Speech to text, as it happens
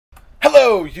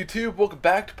Hello YouTube, welcome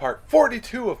back to part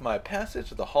 42 of my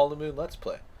Passage of the Hollow Moon Let's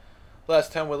Play.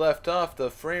 Last time we left off, the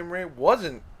frame rate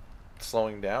wasn't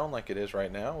slowing down like it is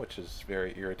right now, which is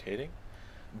very irritating.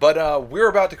 But we're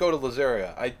about to go to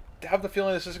Lazaria. I have the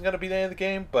feeling this isn't going to be the end of the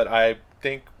game, but I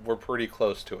think we're pretty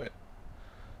close to it.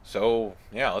 So,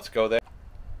 yeah, let's go there.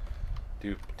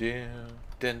 I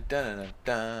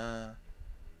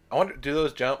wonder,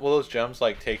 will those gems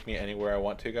like take me anywhere I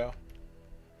want to go?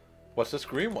 What's this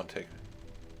green one take?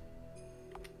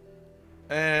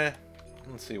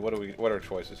 Let's see. What are our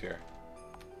choices here?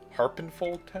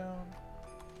 Harpenfold Town?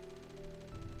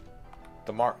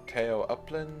 The Markteo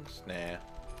Uplands? Nah.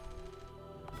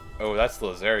 Oh, that's the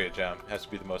Lazaria gem. Has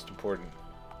to be the most important.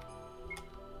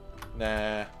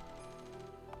 Nah.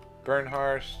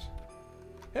 Bernharst.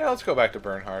 Yeah, let's go back to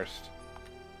Bernharst.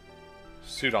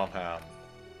 Sudonham.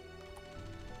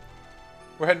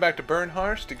 We're heading back to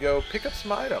Bernharst to go pick up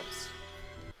some items.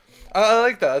 I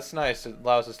like that. That's nice. It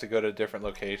allows us to go to different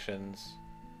locations.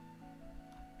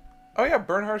 Oh yeah,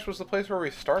 Bernharst was the place where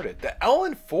we started. The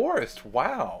Ellen Forest.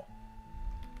 Wow.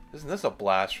 Isn't this a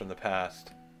blast from the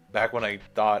past? Back when I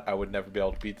thought I would never be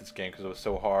able to beat this game because it was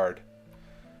so hard.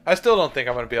 I still don't think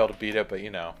I'm going to be able to beat it, but you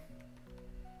know.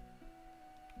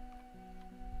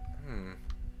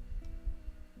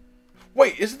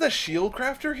 Wait, isn't the shield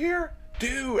crafter here?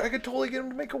 Dude, I could totally get him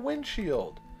to make a wind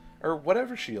shield. Or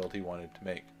whatever shield he wanted to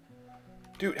make.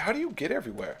 Dude, how do you get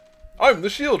everywhere? I'm the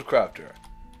shield crafter.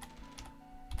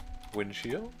 Wind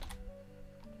shield?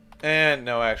 And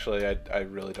no, actually, I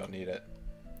really don't need it.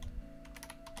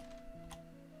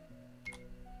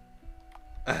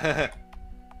 Alright,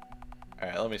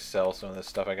 let me sell some of this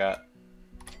stuff I got.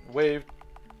 Wave.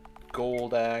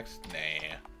 Gold axe.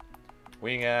 Nah.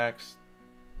 Wing axe.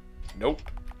 Nope.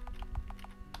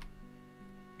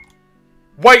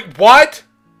 Wait, what?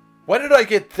 When did I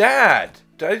get that?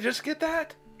 Did I just get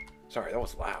that? Sorry, that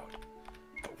was loud.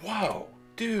 But whoa,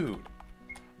 dude.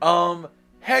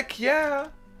 Heck yeah.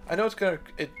 I know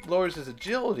it lowers his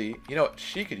agility. You know what?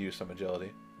 She could use some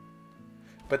agility.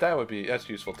 But that's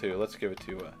useful too. Let's give it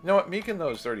to, you know what? Meekin though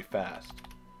is 30 fast.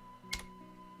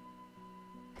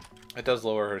 It does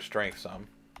lower her strength some.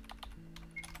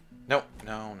 No.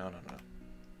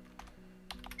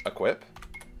 Equip.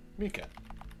 Meekin.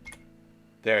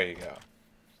 There you go.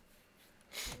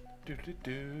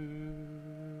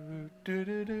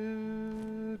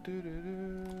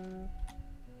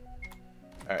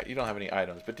 Alright, you don't have any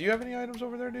items. But do you have any items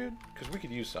over there, dude? Because we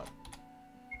could use some.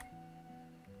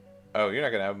 Oh, you're not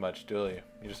going to have much, do you?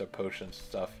 You just have potions and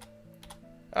stuff.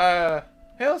 Hey,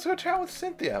 let's go chat with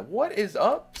Cynthia. What is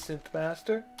up,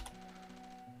 Synthmaster?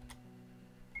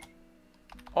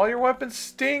 All your weapons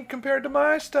stink compared to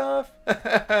my stuff.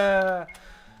 I'm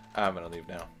gonna leave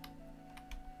now.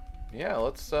 Yeah,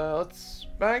 let's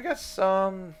I guess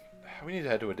we need to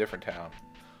head to a different town.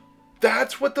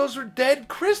 That's what those dead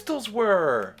crystals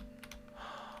were.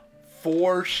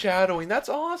 Foreshadowing. That's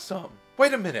awesome.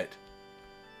 Wait a minute.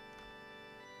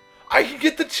 I can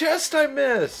get the chest I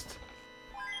missed.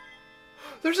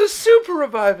 There's a super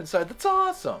revive inside. That's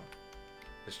awesome.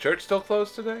 Is church still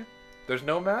closed today? There's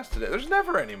no mass today. There's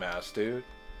never any mass, dude.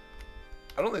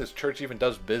 I don't think this church even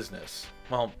does business.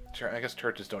 Well, I guess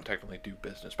churches don't technically do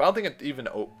business, but I don't think it even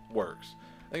works.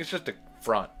 I think it's just a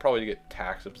front, probably to get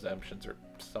tax exemptions or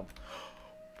something.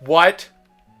 What?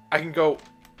 I can go...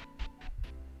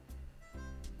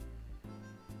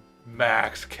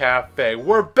 Max Cafe.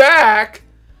 We're back!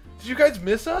 Did you guys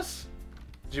miss us?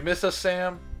 Did you miss us,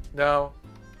 Sam? No?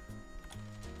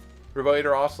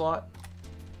 Revator Ocelot?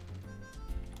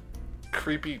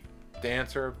 Creepy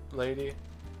dancer lady?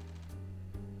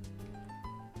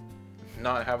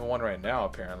 Not having one right now,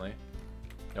 apparently.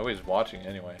 Nobody's watching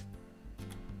anyway.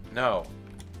 No.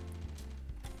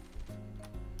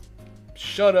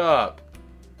 Shut up.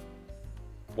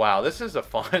 Wow, this is a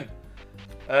fun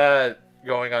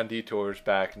going on detours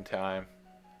back in time.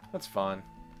 That's fun.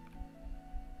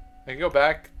 I can go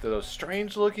back to those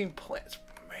strange looking plants.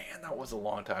 Man, that was a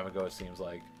long time ago, it seems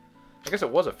like. I guess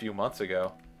it was a few months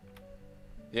ago.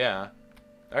 Yeah.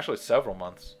 Actually, several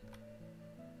months.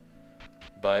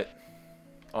 But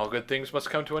all good things must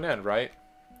come to an end, right?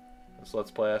 This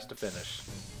Let's Play has to finish.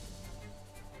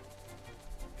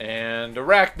 And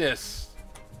Arachnus!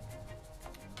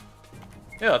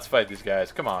 Yeah, let's fight these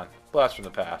guys. Come on. Blast from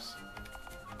the past.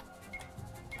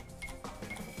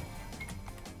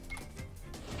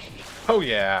 Oh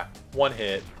yeah. One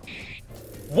hit.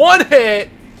 One hit!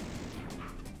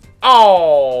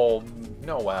 Oh,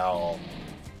 Noel.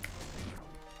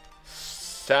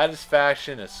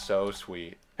 Satisfaction is so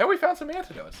sweet. Hey, we found some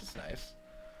antidotes. That's nice.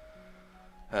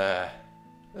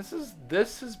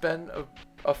 This has been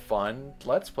a fun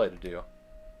Let's Play to do.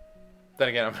 Then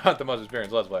again, I'm not the most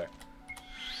experienced Let's Player.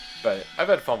 But I've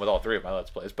had fun with all 3 of my Let's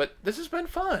Plays. But this has been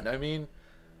fun. I mean,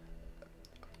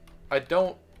 I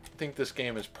don't think this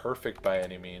game is perfect by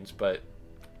any means, but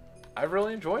I've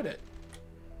really enjoyed it.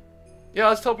 Yeah,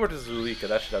 let's teleport to Zulika.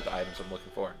 That should have the items I'm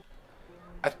looking for.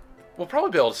 We'll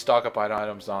probably be able to stock up on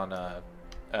items on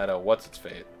at what's its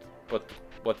fate.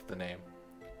 What's the name?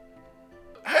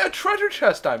 Hey, a treasure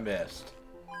chest I missed.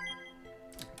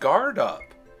 Guard up.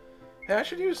 Hey, I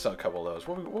should use a couple of those.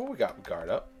 What we got with guard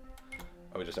up?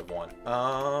 Oh, we just have one.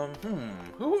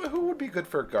 Who would be good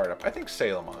for a guard up? I think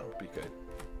Salamon would be good.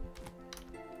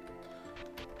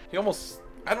 He almost,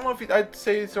 I don't know if I'd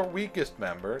say he's our weakest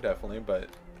member, definitely, but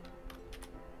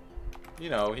you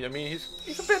know, I mean,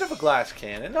 he's a bit of a glass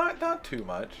cannon, not too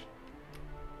much.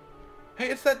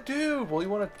 Hey, it's that dude. Well, he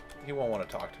won't want to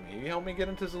talk to me. He helped me get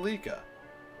into Zulika.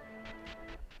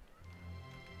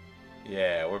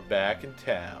 Yeah, we're back in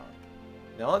town.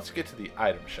 Now let's get to the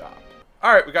item shop.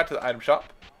 Alright, we got to the item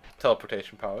shop.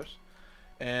 Teleportation powers.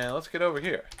 And let's get over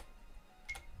here.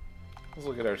 Let's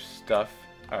look at our stuff.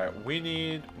 Alright, we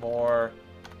need a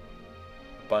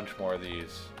bunch more of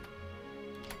these.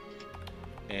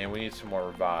 And we need some more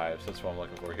revives. That's what I'm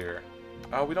looking for here.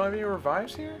 Oh, we don't have any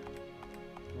revives here?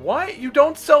 What? You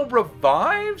don't sell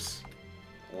revives?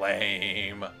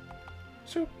 Lame.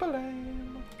 Super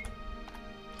lame.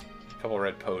 A couple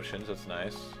red potions, that's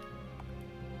nice.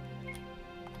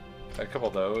 A couple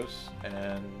of those,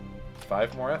 and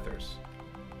 5 more ethers.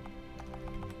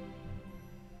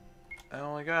 I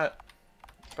only got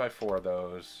probably 4 of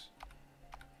those.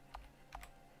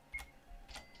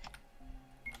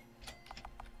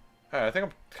 Alright, I think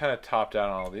I'm kind of topped out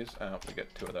on all these. I hope we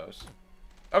get 2 of those.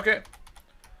 Okay.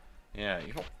 Yeah,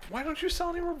 why don't you sell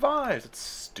any revives? It's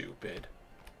stupid.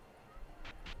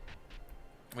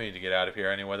 We need to get out of here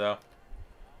anyway, though.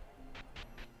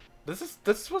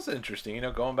 This was interesting, you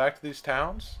know, going back to these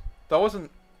towns. That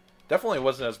definitely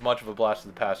wasn't as much of a blast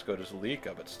in the past to go to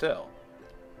Zulika, but still.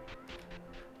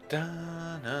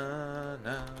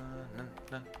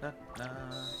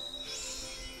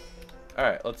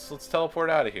 Alright, let's teleport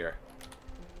out of here.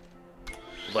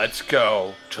 Let's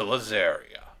go to Lazaria.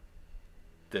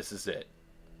 This is it.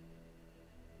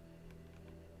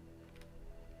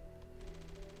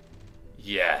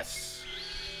 Yes.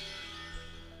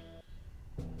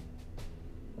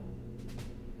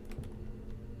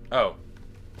 Oh.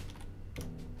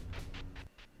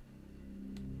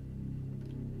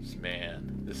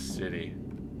 This city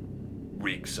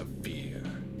reeks of fear.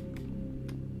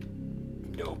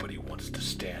 Nobody wants to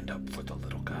stand up for the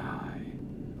little guy.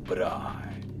 But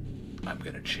I'm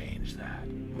gonna change that.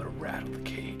 I'm gonna rattle the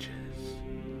cages.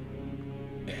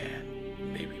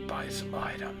 And maybe buy some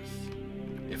items.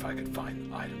 If I could find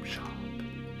the item shop.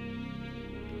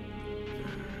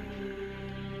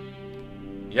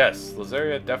 Yes,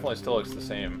 Lazaria definitely still looks the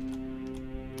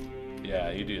same.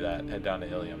 Yeah, you do that. Head down to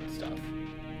Ilium and stuff.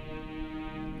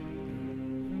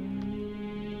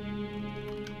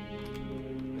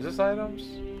 Is this items?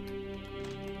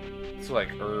 It's like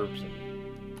herbs and...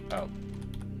 Oh.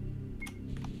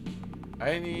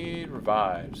 I need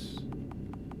revives.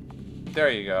 There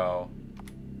you go.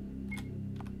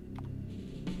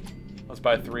 Let's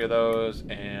buy 3 of those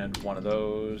and 1 of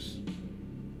those.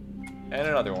 And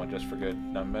another one just for good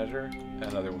measure. And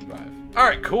another revive.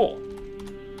 Alright, cool.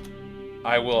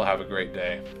 I will have a great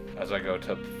day as I go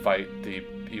to fight the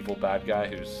evil bad guy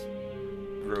who's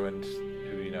ruined,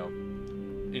 who, you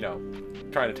know,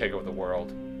 trying to take over the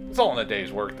world. It's all in a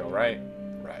day's work though, right?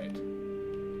 Right.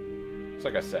 It's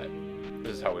like I said,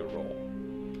 this is how we roll.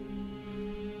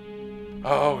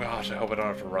 Oh gosh, I hope I don't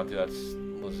have to run through that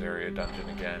Lazaria dungeon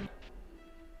again.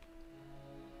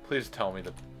 Please tell me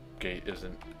the gate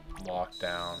isn't locked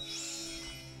down.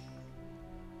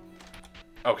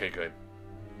 Okay, good.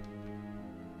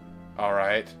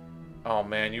 Alright. Oh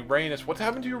man, Uranus. What's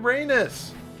happened to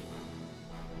Uranus?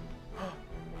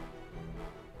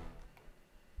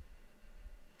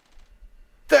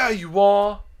 There you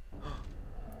are!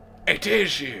 It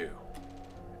is you!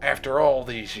 After all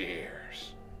these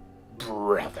years.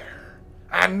 Brother.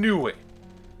 I knew it!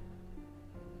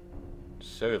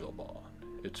 Salamon,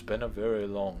 it's been a very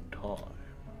long time.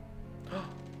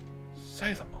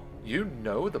 Salamon, you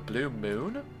know the Blue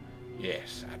Moon?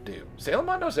 Yes, I do.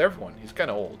 Salamon knows everyone. He's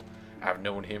kind of old. I've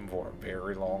known him for a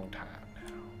very long time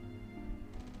now.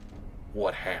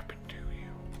 What happened to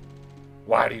you?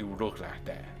 Why do you look like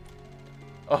that?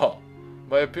 Oh,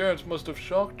 my appearance must have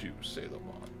shocked you,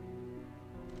 Salamon.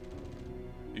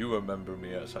 You remember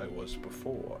me as I was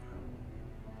before.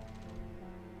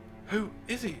 Who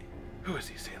is he? Who is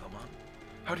he, Sailormon?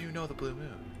 How do you know the blue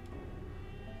moon?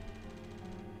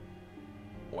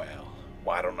 Well,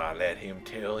 why don't I let him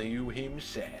tell you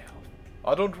himself?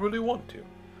 I don't really want to.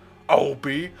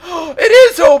 Obi?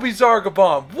 It is Obi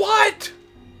Zargabon! What?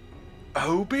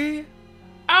 Obi?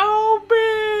 Obi!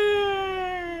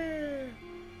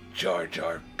 Jar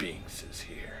Jar Binks is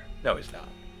here. No, he's not.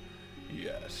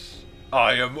 Yes,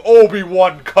 I am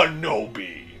Obi-Wan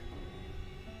Kenobi.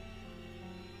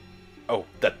 Oh,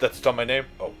 that's not my name?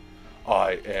 Oh,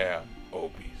 I am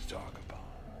Obi Zargabon.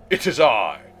 It is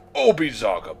I, Obi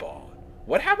Zargabon.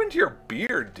 What happened to your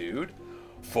beard, dude?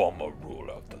 Former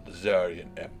ruler of the Lazarian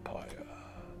Empire.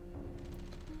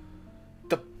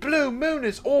 The blue moon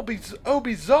is Obi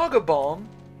Zargabon?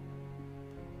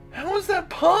 How is that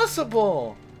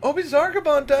possible? Obi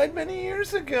Zargabon died many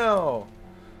years ago.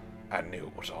 I knew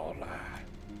it was all a lie.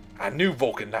 I knew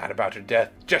Vulcan lied about her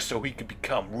death just so he could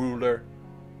become ruler.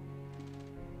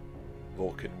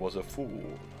 Vulcan was a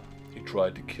fool. He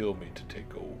tried to kill me to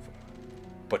take over.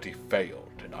 But he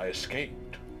failed, and I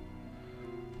escaped.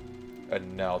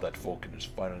 And now that Vulcan is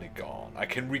finally gone, I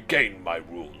can regain my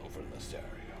rule over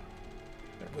Lazaria.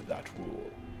 And with that rule,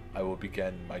 I will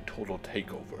begin my total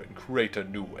takeover and create a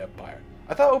new empire.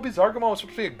 I thought Obi Zargabon was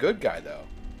supposed to be a good guy, though.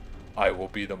 I will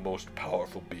be the most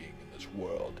powerful being in this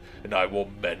world, and I will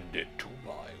mend it to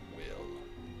my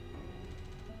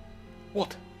will.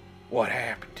 What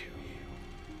happened to you?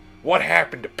 What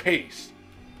happened to peace?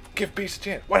 Give peace a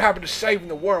chance. What happened to saving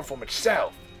the world from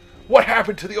itself? What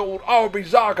happened to the old Obi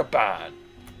Zargabon?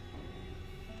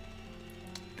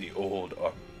 The old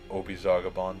Obi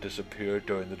Zargabon disappeared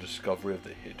during the discovery of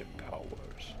the hidden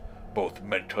powers, both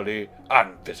mentally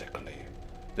and physically.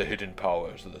 The hidden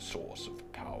powers are the source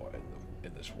of power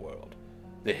in this world.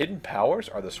 The hidden powers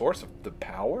are the source of the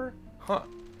power? Huh.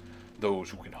 Those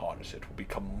who can harness it will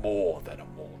become more than a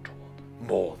mortal,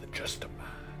 more than just a man,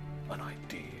 an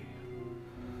idea.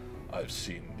 I've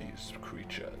seen these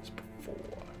creatures before,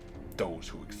 those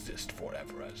who exist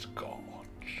forever as gods.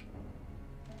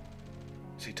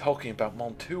 Is he talking about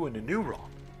Montu and the Neuron?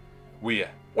 We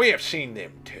have seen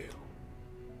them too.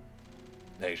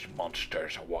 These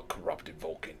monsters are what corrupted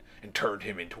Vulcan and turned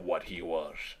him into what he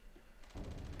was.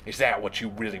 Is that what you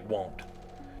really want?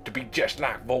 To be just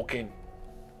like Vulcan?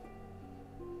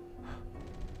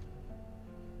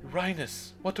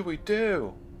 Uranus, what do we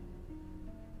do?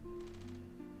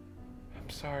 I'm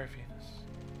sorry, Venus.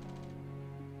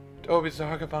 Obi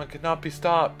Zargabon could not be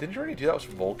stopped. Didn't you already do that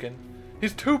with Vulcan?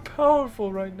 He's too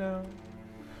powerful right now.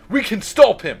 We can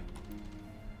stop him!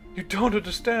 You don't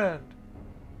understand.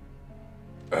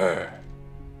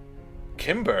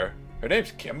 Kimber? Her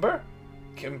name's Kimber?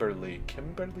 Kimberly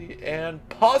and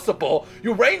Possible.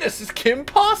 Uranus is Kim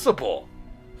Possible.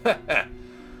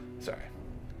 Sorry.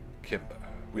 Kimber,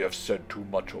 we have said too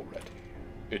much already.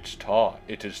 It's time.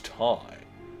 It is time.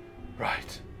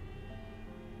 Right.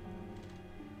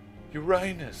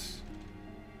 Uranus.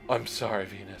 I'm sorry,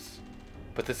 Venus,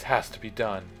 but this has to be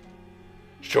done.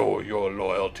 Show your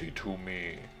loyalty to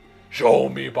me. Show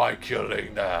me by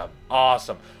killing them.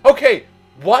 Awesome. Okay,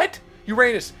 what?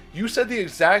 Uranus, you said the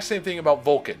exact same thing about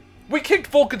Vulcan. We kicked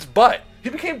Vulcan's butt. He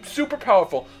became super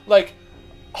powerful, like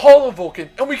Hollow Vulcan,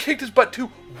 and we kicked his butt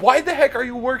too. Why the heck are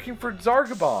you working for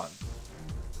Zargabon?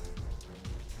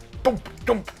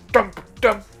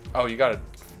 Oh, you got a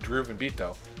groove and beat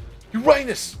though.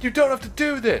 Uranus, you don't have to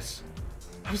do this.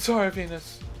 I'm sorry,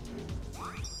 Venus.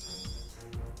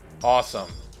 Awesome.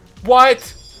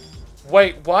 What?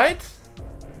 Wait, what?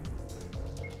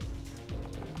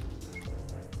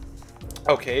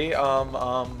 Okay,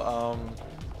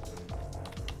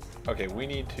 okay, we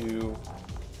need to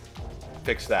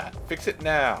fix that. Fix it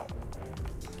now.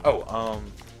 Oh,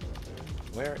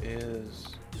 where is...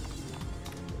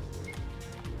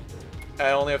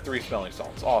 I only have 3 smelling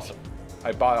salts. Awesome.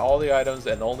 I bought all the items,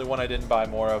 and the only one I didn't buy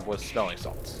more of was smelling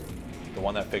salts. The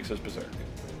one that fixes Berserk.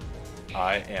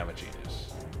 I am a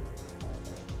genius.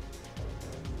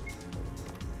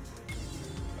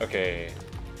 Okay.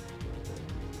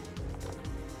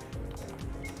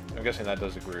 I'm guessing that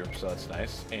does the group, so that's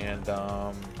nice. And,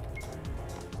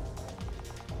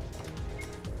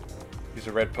 use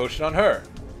a red potion on her.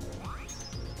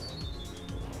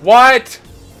 What?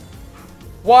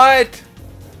 What?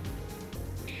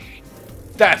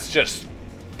 That's just...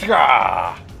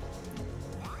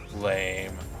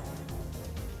 lame.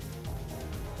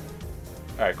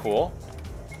 Alright, cool.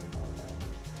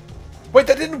 Wait,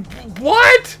 that didn't...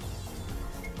 What?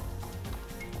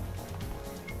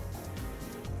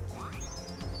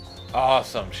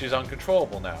 Awesome. She's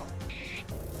uncontrollable now.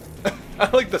 I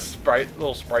like the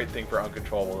little sprite thing for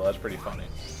uncontrollable, though. That's pretty funny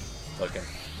looking.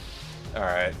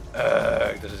 Alright.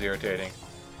 This is irritating.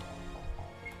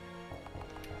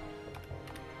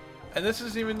 And this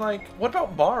is even like... What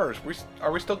about Mars?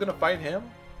 Are we still going to fight him?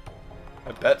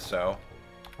 I bet so.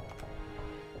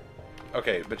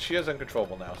 Okay, but she is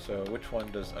uncontrollable now, so which one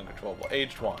does uncontrollable?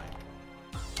 Aged wine.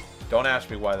 Don't ask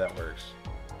me why that works.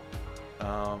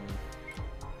 Oh,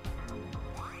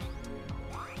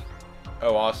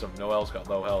 awesome. Noelle's got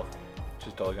low health.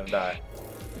 She's totally gonna die.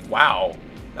 Wow.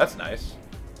 That's nice.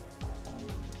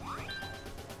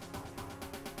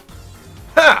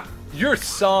 Ha! Your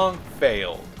song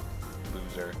failed,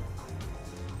 loser.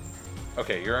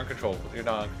 Okay, you're uncontrollable. You're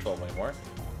not uncontrollable anymore.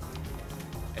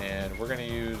 And we're gonna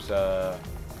use, and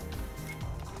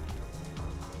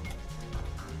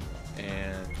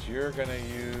you're gonna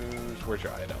use... Where's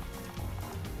your item?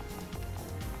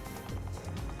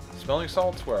 Smelling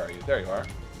salts? Where are you? There you are.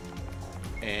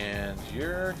 And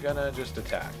you're gonna just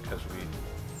attack, because we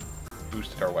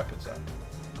boosted our weapons up.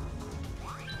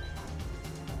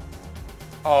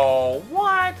 Oh,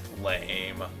 what?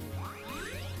 Lame.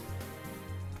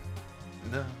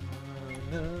 No,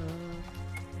 no.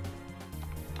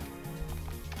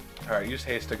 Alright, use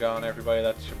Hastagon on everybody.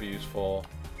 That should be useful.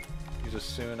 Use a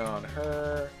Soon on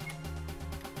her.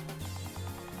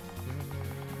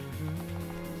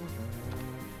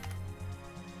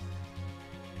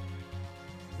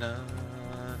 No,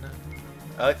 no.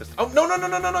 I like this. Oh, no, no, no,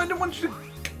 no, no, no. I didn't want you to...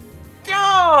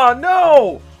 Ah,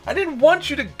 no! I didn't want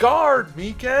you to guard,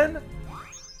 Miken.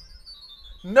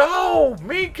 No,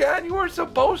 Miken, you were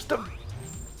supposed to...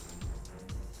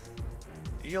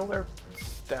 heal their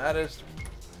status.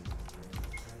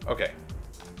 Okay.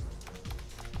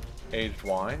 Aged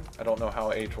wine. I don't know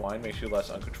how aged wine makes you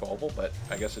less uncontrollable, but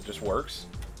I guess it just works.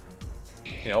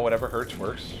 You know, whatever hurts,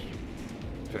 works.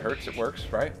 If it hurts, it works,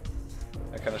 right?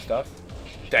 That kind of stuff.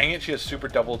 Dang it, she has super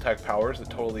double attack powers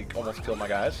that totally almost killed my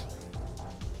guys.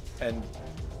 And...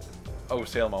 oh,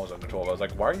 Salem was uncontrollable. I was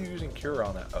like, why are you using Cure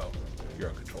on that? Oh, you're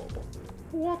uncontrollable.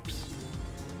 Whoops.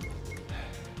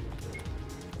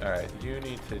 Alright, you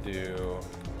need to do...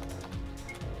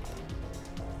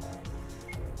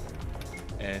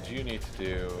 and you need to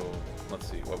do... let's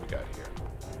see what we got here.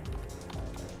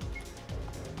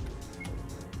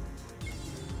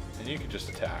 And you can just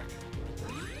attack.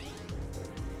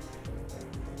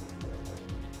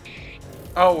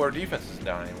 Oh, our defense isn't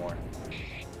down anymore.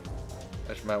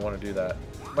 I just might want to do that.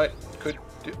 Could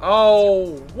do...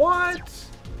 oh, what?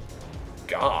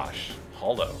 Gosh.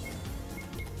 Hollow.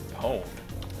 Pwned.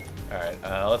 Alright,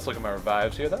 let's look at my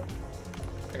revives here, though.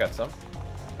 I got some.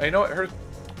 Oh, you know what? Her...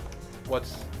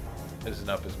 what's... isn't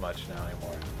up as much now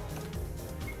anymore.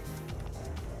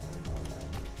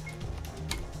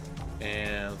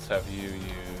 And let's have you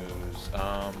use...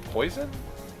 poison?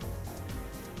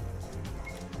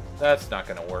 That's not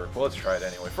gonna work. Well, let's try it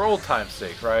anyway. For old time's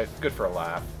sake, right? Good for a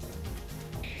laugh.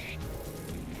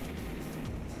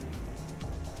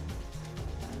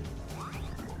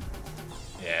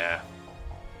 Yeah.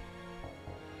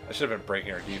 I should have been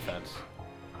breaking our defense.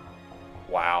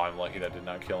 Wow, I'm lucky that did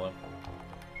not kill him.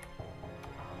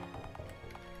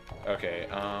 Okay,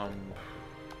 I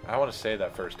want to save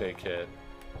that first aid kit.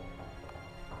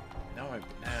 No,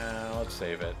 nah, let's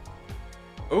save it.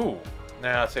 Ooh,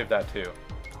 nah, let's save that too.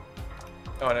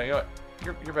 Oh, no, you know what?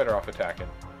 You're better off attacking.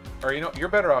 Or, you know, you're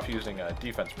better off using a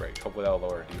defense break. Hopefully that'll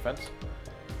lower defense.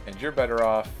 And you're better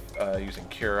off using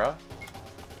Cura.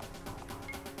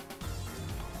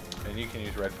 And you can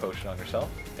use Red Potion on yourself.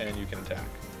 And you can attack.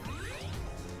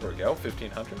 There we go,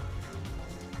 1500.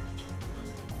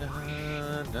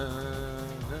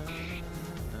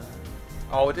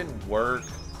 Oh, it didn't work.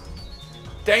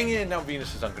 Dang it, now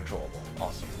Venus is uncontrollable.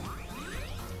 Awesome.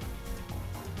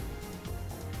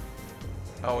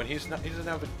 Oh, and he doesn't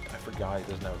have a... I forgot he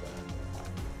doesn't have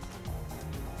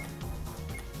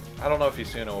that. I don't know if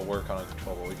Isuna will work on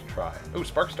uncontrollable. We can try. Ooh,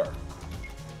 Spark Star.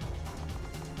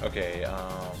 Okay,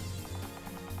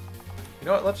 you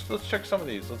know what? Let's check some of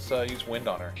these. Let's use Wind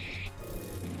on her.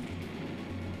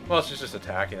 Well, she's just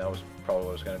attacking. That was probably what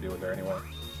I was going to do with her anyway.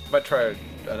 Might try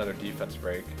another defense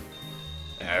break.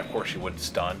 Yeah, of course she wouldn't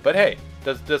stun, but hey,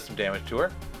 does some damage to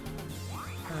her.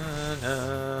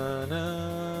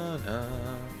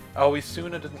 Oh,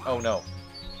 Isuna didn't... oh, no.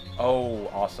 Oh,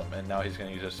 awesome. And now he's going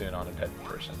to use Isuna on a dead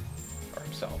person. Or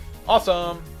himself.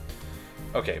 Awesome!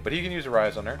 Okay, but he can use a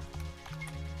Rise on her.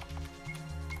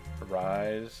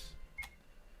 Rise.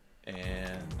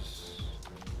 And...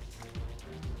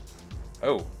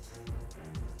 oh.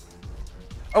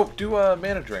 Oh, do a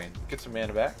Mana Drain. Get some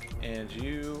mana back. And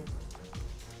you...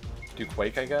 do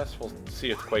Quake, I guess? We'll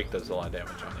see if Quake does a lot of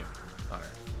damage on you. On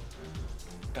her.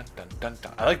 Dun, dun, dun,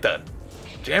 dun. I like that.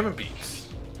 Jamming beats.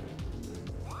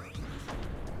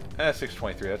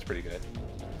 623, that's pretty good.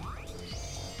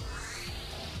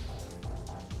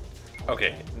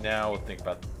 Okay, now we'll think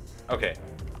about... Okay.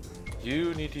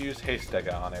 You need to use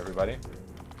Hastega on everybody.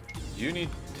 You need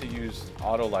to use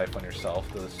Auto Life on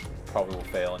yourself. This probably will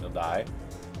fail and you'll die.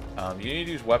 You need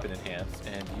to use Weapon Enhance,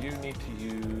 and you need to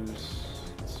use...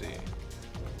 Let's see.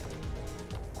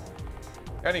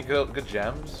 Got any good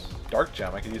gems? Dark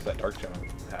Gem. I could use that Dark Gem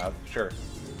I have. Sure.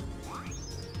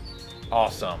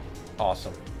 Awesome.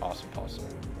 Awesome. Awesome. Awesome.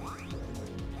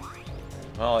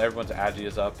 Well, everyone's agi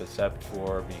is up except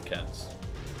for Meekins.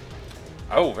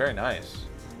 Oh, very nice.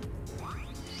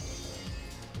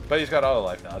 But he's got auto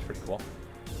life now. That's pretty cool.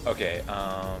 Okay,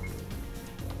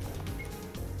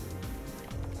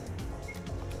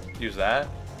 use that.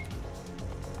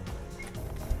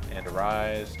 And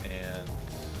Arise and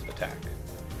attack.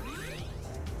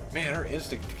 Man, her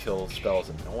instinct kill spell is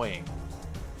annoying.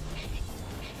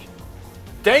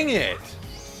 Dang it!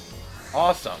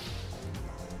 Awesome.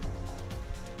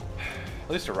 At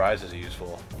least Arise is a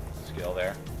useful skill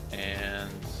there. And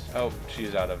oh,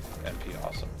 she's out of MP.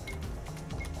 Awesome.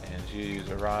 And you use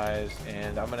Arise,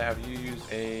 and I'm gonna have you use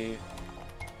a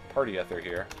Party Ether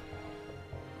here.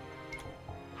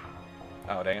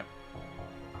 Oh, dang it.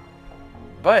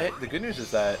 But the good news is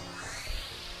that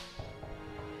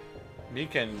me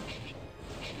can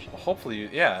hopefully,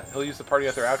 yeah, he'll use the Party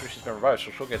Ether after she's been revived,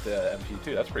 so she'll get the MP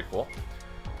too. That's pretty cool.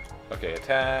 Okay,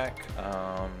 attack.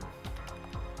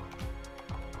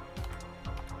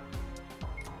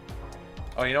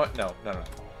 Oh, you know what? No.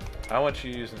 I want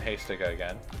you using Hastega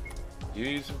again. You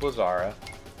using Blizzara.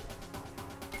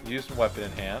 Using Weapon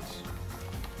Enhance.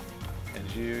 And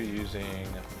you using...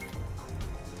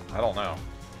 I don't know.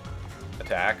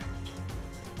 Attack.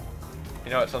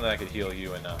 You know what? Something that could heal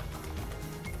you and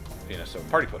Venus. So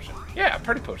Party Potion. Yeah,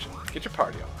 Party Potion. Get your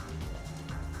party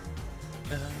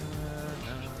on.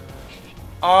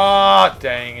 Ah,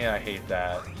 dang it! I hate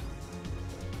that.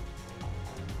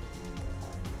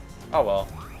 Oh well.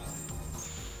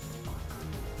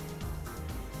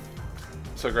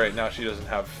 So great. Now she doesn't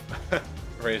have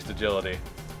raised agility.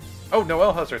 Oh,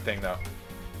 Noelle has her thing though.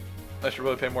 I should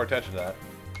really pay more attention to that.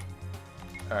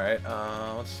 Alright,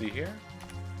 let's see here.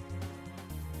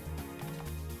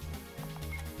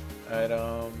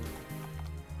 Item.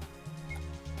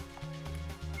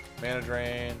 Mana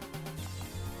Drain.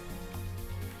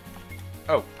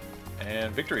 Oh,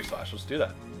 and Victory Slash. Let's do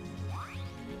that.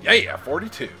 Yeah,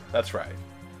 42. That's right.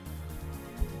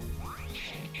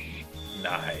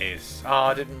 Nice. Oh,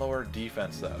 I didn't lower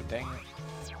defense though. Dang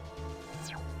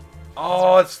it.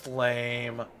 Oh, it's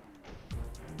lame.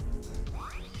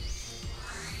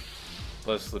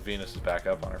 Bliss Venus is back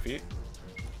up on her feet.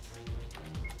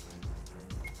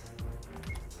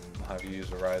 I'll have you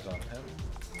use a Rise on him.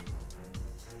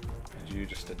 And you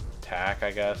just attack,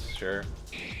 I guess. Sure.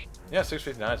 Yeah,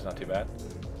 659 is not too bad.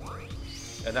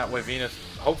 And that way Venus,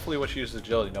 hopefully when she uses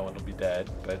agility, no one will be dead,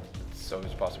 but it's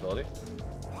always a possibility.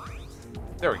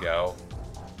 There we go.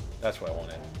 That's what I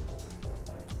wanted.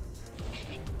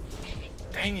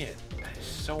 Dang it. That is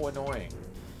so annoying.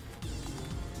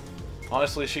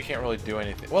 Honestly, she can't really do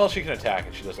anything. Well, she can attack,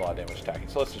 and she does a lot of damage attacking,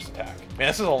 so let's just attack. Man,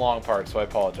 this is a long part, so I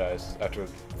apologize after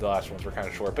the last ones were kind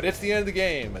of short, but it's the end of the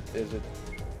game. Is it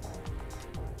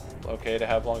okay to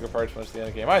have longer parts when it's the end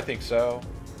of the game? I think so.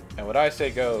 And what I say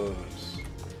goes.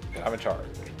 I'm in charge.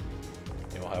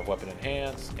 And we'll have Weapon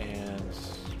Enhance, and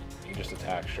you just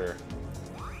attack, sure.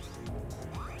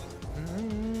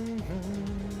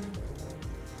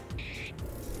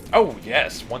 Oh,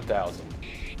 yes, 1,000.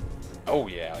 Oh,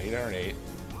 yeah, 808.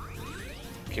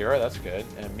 Kira, that's good.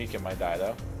 And Mika might die,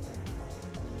 though.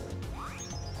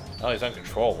 Oh, he's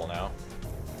uncontrollable now.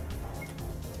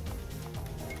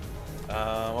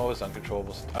 What was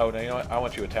uncontrollable? Oh, no, you know what? I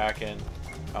want you attacking.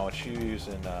 I want you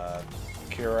using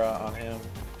Kira on him.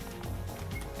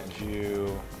 And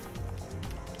you...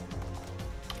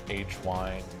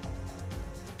 H-Wine.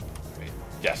 Wait.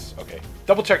 Yes, okay.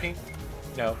 Double checking.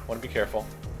 No, want to be careful.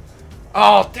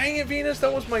 Oh, dang it, Venus!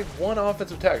 That was my one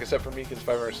offensive attack, except for Meekin's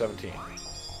 517.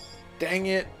 Dang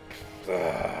it!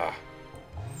 Ugh.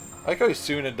 I like how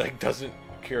soon it like doesn't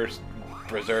cure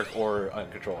Berserk or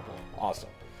Uncontrollable. Awesome.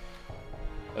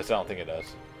 At least I don't think it does.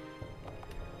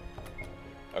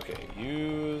 Okay,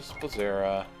 use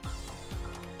Blizzara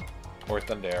or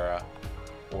Thundera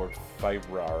or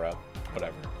Vibrara,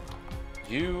 whatever.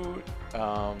 You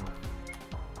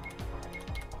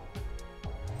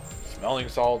Smelling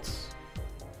Salts.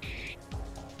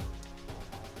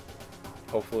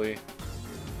 Hopefully.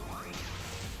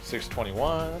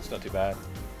 621, that's not too bad.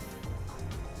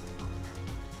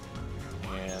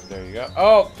 And there you go.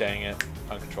 Oh, dang it.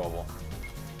 Uncontrollable.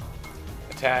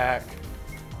 attack.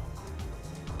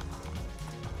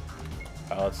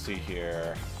 Let's see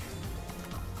here.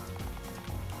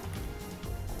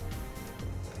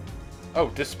 Oh,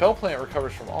 Dispel Plant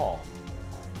recovers from all.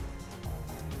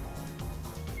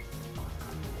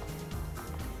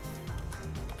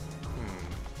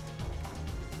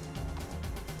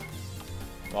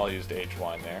 I'll use the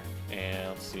H1 there. And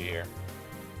let's see here.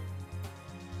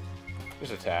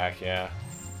 Just attack, yeah.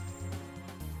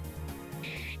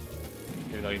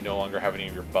 Even though you no longer have any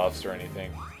of your buffs or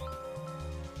anything.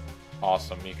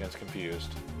 Awesome, Mikan's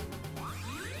confused.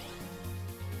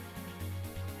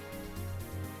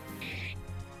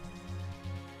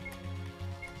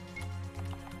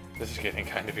 This is getting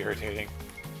kind of irritating.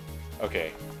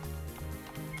 Okay.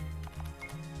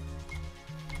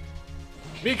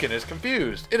 Mikan is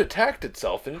confused. It attacked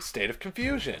itself in its state of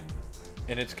confusion.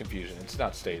 In its confusion. It's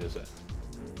not state, is it?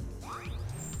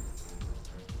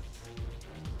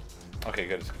 Okay,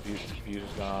 good. It's confused. Its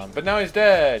confusion's gone. But now he's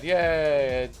dead!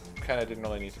 Yay! I kind of didn't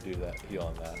really need to do that. Heal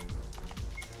on that.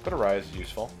 But a rise is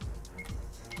useful.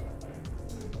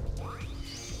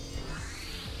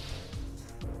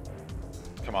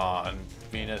 Come on,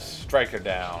 Venus. Strike her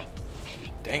down.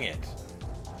 Dang it.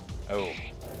 Oh.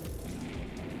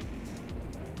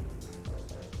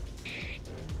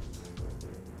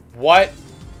 What?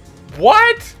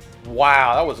 What?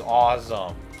 Wow, that was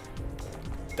awesome.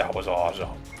 That was awesome.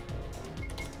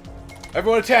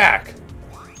 Everyone attack!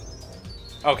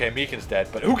 Okay, Mikan's dead,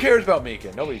 but who cares about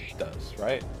Mikan? Nobody does,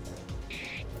 right?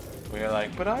 We're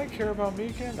like, but I care about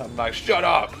Mikan? I'm like, shut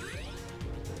up!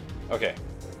 Okay.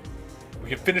 We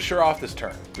can finish her off this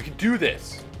turn. We can do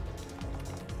this.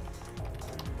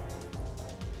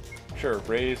 Sure,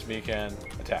 raise, Mikan,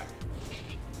 attack.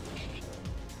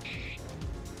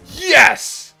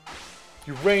 Yes!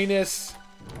 Uranus,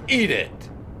 eat it!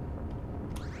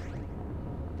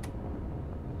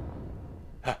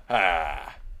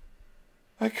 Haha.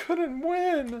 I couldn't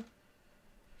win!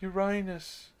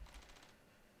 Uranus.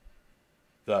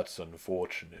 That's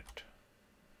unfortunate.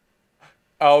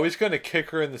 Oh, he's gonna kick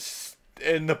her in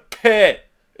the pit!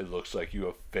 It looks like you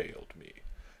have failed me.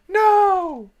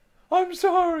 No! I'm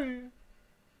sorry!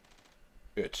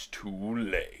 It's too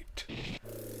late.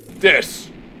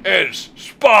 This is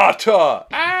Sparta!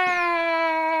 Ah!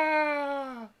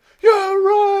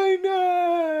 Uranus!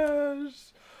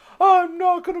 I'm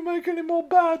not gonna make any more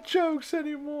bad jokes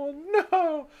anymore.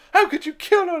 No! How could you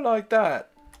kill her like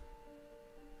that?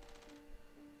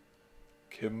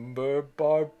 Kimber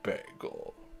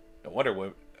Barbagle. No wonder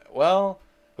when... Well,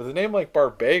 with a name like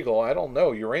Barbagle, I don't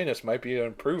know. Uranus might be an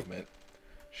improvement.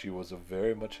 She was of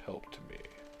very much help to me.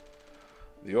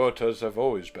 The Ortas have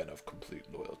always been of complete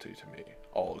loyalty to me,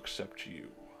 all except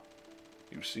you.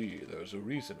 You see, there's a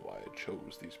reason why I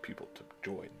chose these people to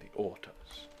join the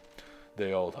Ortas.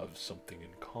 They all have something in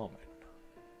common.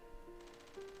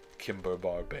 Kimber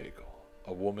Barbagle,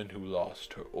 a woman who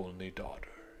lost her only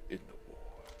daughter in the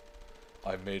war.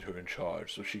 I made her in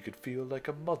charge so she could feel like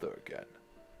a mother again.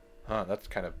 Huh, that's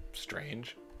kind of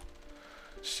strange.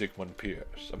 Sigmund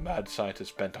Pierce, a mad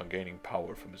scientist bent on gaining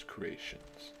power from his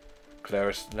creations.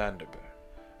 Clarice Landerberg,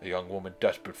 a young woman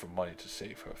desperate for money to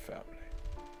save her family.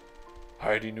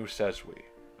 Heidi Nusezwi,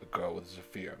 a girl with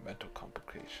severe mental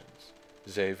complications.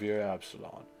 Xavier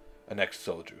Absalon, an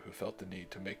ex-soldier who felt the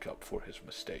need to make up for his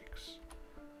mistakes.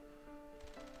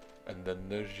 And then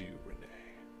there's you, Renee.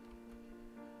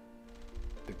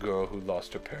 The girl who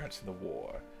lost her parents in the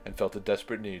war and felt a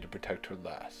desperate need to protect her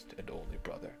last and only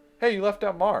brother. Hey, you left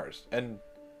out Mars, and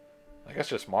I guess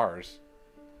just Mars.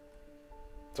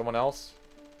 Someone else?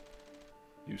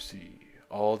 You see,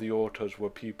 all the Ortas were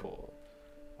people.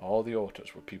 All the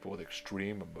Ortas were people with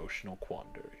extreme emotional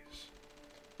quandaries.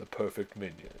 The perfect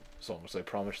minion. As long as I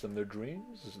promised them their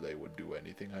dreams, they would do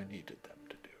anything I needed them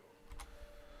to do.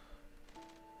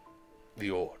 The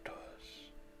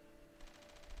Ortas.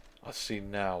 I see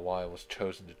now why I was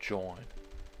chosen to join.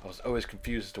 I was always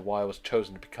confused as to why I was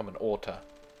chosen to become an Orta.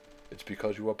 It's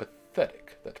because you are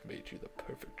pathetic that made you the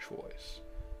perfect choice.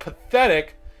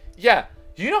 Pathetic? Yeah,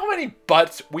 you know how many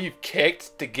butts we've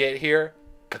kicked to get here?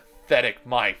 Pathetic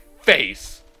my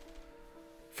face.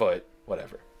 But,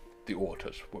 whatever. The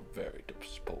Ortas were very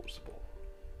disposable.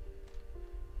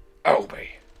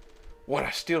 Obi, what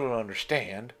I still don't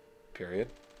understand, period.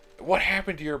 What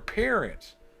happened to your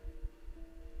appearance?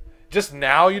 Just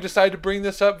now you decide to bring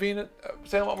this up, Venus?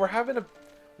 Saying, we're having a...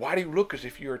 Why do you look as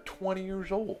if you're 20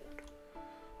 years old?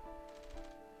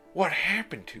 What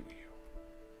happened to you?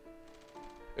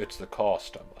 It's the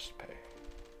cost I must pay.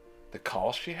 The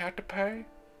cost she had to pay?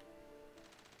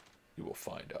 You will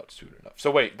find out soon enough.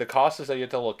 So wait, the cost is that you have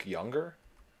to look younger?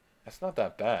 That's not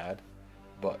that bad.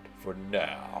 But for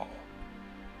now,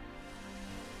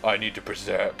 I need to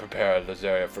prepare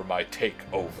Lazaria for my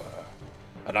takeover.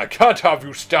 And I can't have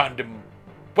you stand him.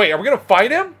 Wait, are we gonna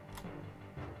fight him?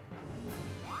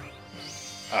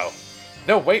 Oh.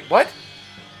 No, wait, what?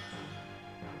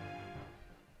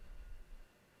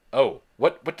 Oh,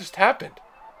 what just happened?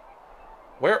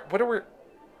 What are we...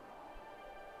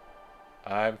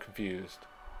 I'm confused.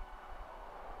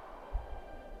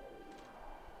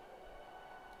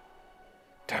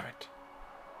 Damn it.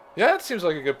 Yeah, that seems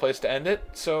like a good place to end it.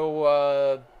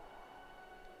 So,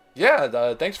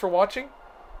 yeah, thanks for watching.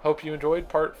 Hope you enjoyed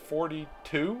part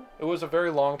 42. It was a very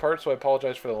long part, so I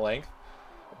apologize for the length.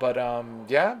 But,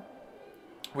 yeah.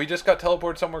 We just got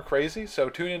teleported somewhere crazy, so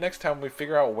tune in next time when we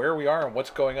figure out where we are and what's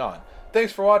going on.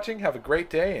 Thanks for watching, have a great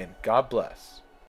day, and God bless.